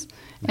tools.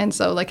 And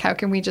so, like, how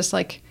can we just,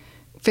 like,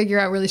 figure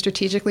out really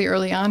strategically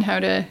early on how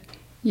to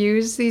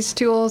use these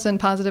tools in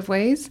positive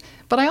ways?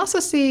 But I also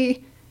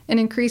see an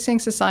increasing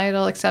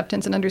societal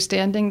acceptance and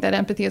understanding that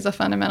empathy is a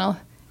fundamental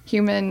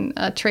human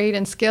trait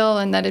and skill,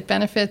 and that it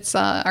benefits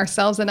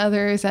ourselves and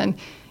others, and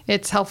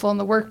it's helpful in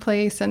the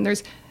workplace. And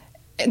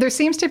there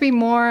seems to be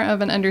more of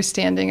an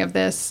understanding of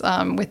this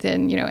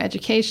within,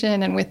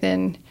 education and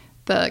within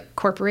the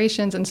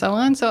corporations and so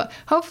on. So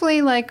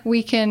hopefully, like,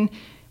 we can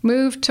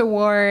move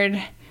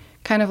toward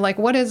kind of like,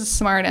 what is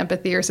smart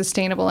empathy or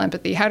sustainable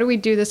empathy? How do we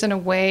do this in a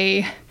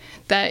way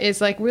that is,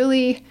 like,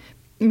 really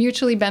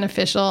mutually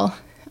beneficial,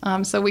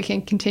 so we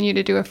can continue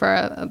to do it for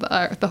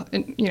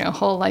the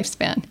whole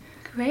lifespan?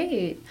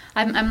 Great.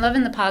 I'm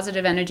loving the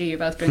positive energy you're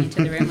both bringing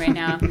to the room right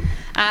now.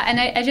 And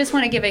I just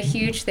want to give a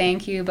huge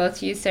thank you,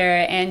 both you,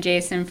 Sarah, and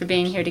Jason, for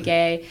being here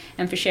today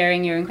and for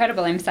sharing your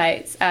incredible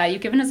insights.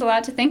 You've given us a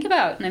lot to think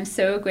about, and I'm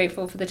so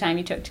grateful for the time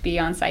you took to be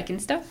on Psych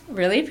and Stuff.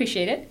 Really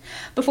appreciate it.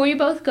 Before you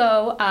both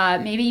go,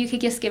 maybe you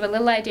could just give a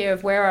little idea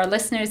of where our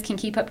listeners can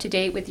keep up to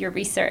date with your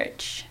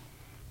research.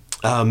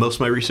 Most of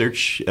my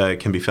research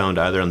can be found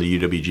either on the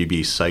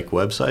UWGB Psych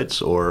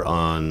websites or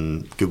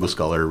on Google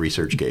Scholar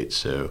ResearchGate.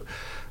 So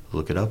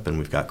look it up, and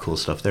we've got cool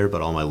stuff there,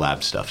 but all my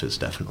lab stuff is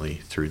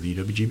definitely through the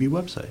UWGB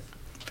website.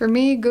 For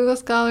me, Google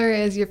Scholar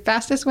is your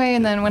fastest way,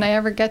 and then when I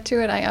ever get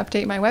to it, I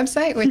update my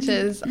website, which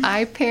is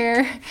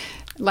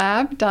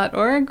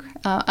ipearlab.org,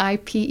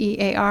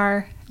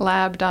 IPEAR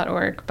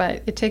lab.org,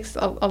 but it takes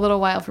a little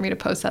while for me to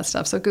post that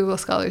stuff, so Google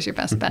Scholar is your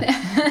best bet.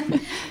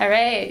 All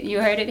right,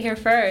 you heard it here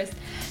first.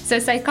 So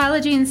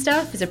Psychology and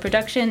Stuff is a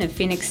production of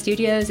Phoenix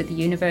Studios at the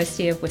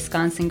University of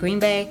Wisconsin-Green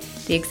Bay.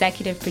 The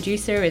executive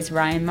producer is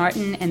Ryan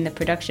Martin, and the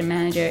production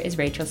manager is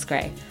Rachel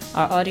Scray.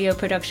 Our audio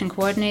production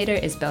coordinator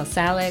is Bill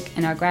Salick,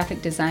 and our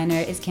graphic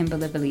designer is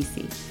Kimberly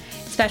Valisi.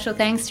 Special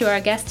thanks to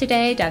our guests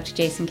today, Dr.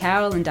 Jason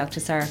Cowell and Dr.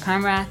 Sara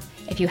Konrath.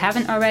 If you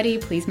haven't already,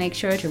 please make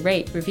sure to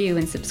rate, review,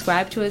 and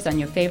subscribe to us on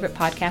your favorite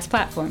podcast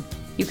platform.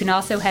 You can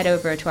also head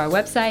over to our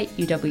website,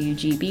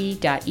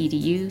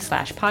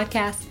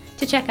 uwgb.edu/podcast,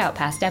 to check out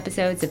past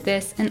episodes of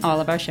this and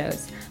all of our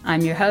shows.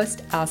 I'm your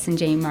host, Alison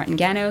Jane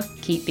Martingano.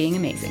 Keep being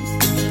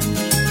amazing.